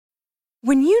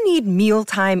When you need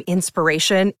mealtime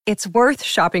inspiration, it's worth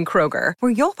shopping Kroger,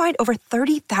 where you'll find over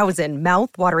 30,000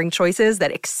 mouth-watering choices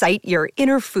that excite your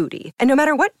inner foodie. And no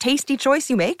matter what tasty choice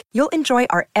you make, you'll enjoy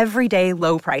our everyday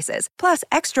low prices, plus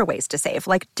extra ways to save,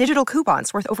 like digital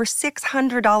coupons worth over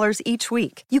 $600 each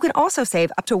week. You can also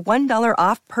save up to $1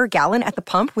 off per gallon at the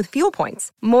pump with fuel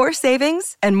points. More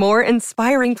savings and more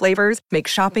inspiring flavors make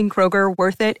shopping Kroger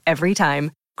worth it every time.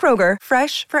 Kroger,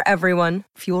 fresh for everyone.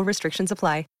 Fuel restrictions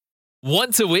apply.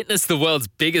 Want to witness the world's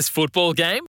biggest football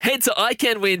game? Head to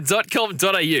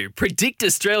iCanWin.com.au, predict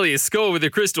Australia's score with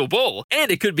a crystal ball, and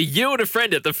it could be you and a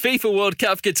friend at the FIFA World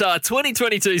Cup Qatar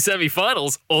 2022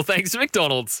 semi-finals, all thanks to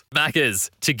McDonald's. Maccas,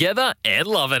 together and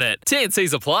loving it.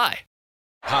 TNCs apply.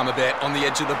 Palmerbet on the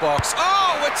edge of the box.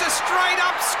 Oh, it's a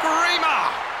straight-up screamer!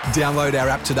 Download our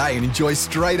app today and enjoy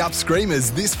straight-up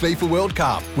screamers this FIFA World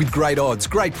Cup with great odds,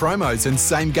 great promos and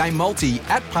same-game multi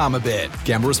at Palmerbet.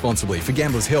 Gamble responsibly. For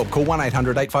Gamblers' Help, call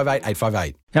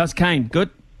 1-800-858-858. How's Kane? Good?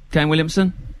 Kane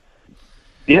Williamson?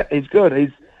 Yeah, he's good.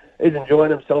 He's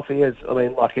enjoying himself. He is. I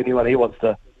mean, like anyone, he wants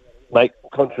to make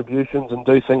contributions and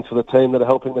do things for the team that are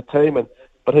helping the team.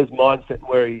 But his mindset and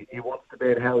where he wants to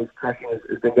be and how he's tracking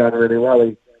has been going really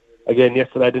well. Again,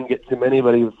 yesterday didn't get too many,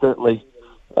 but he was certainly...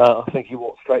 I think he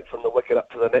walked straight from the wicket up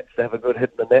to the net to have a good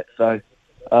hit in the net. So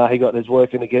he got his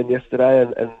work in again yesterday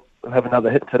and have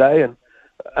another hit today.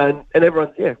 And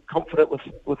everyone's, confident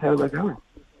with how they're going.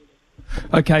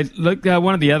 Okay, look,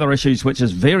 one of the other issues which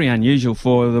is very unusual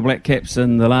for the Black Caps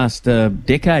in the last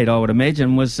decade, I would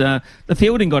imagine, was the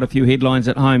fielding got a few headlines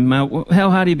at home. How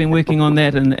hard have you been working on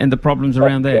that and the problems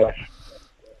around that?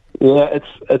 Yeah,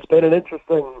 it's been an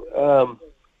interesting...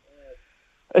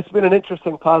 It's been an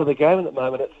interesting part of the game at the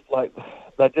moment. It's like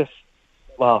they're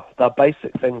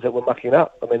basic things that we're mucking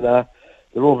up. I mean, they're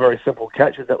all very simple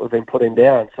catches that we've been putting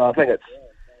down. So I think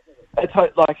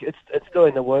it's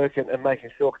doing the work and making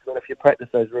sure. Because if you practice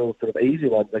those real sort of easy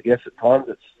ones, I guess at times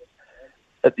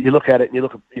you look at it and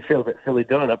you feel a bit silly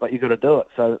doing it, but you've got to do it.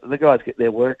 So the guys get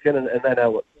their work in and they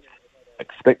know what's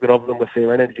expected of them with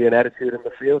their energy and attitude in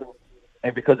the field.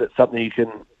 And because it's something you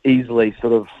can easily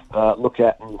sort of look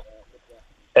at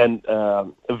and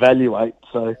evaluate.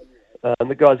 So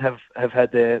the guys have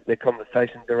had their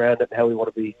conversations around it, how we want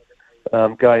to be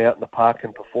going out in the park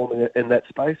and performing in that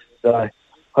space. So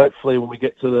hopefully when we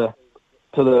get to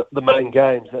the main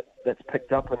games, that's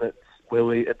picked up and it's where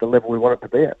we at the level we want it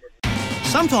to be at.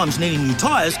 Sometimes needing new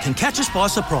tyres can catch us by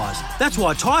surprise. That's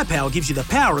why Tyre Power gives you the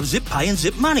power of Zip Pay and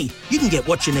Zip Money. You can get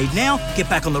what you need now, get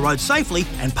back on the road safely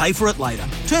and pay for it later.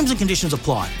 Terms and conditions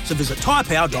apply. So visit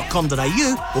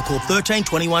tyrepower.com.au or call 13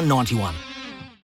 21 91.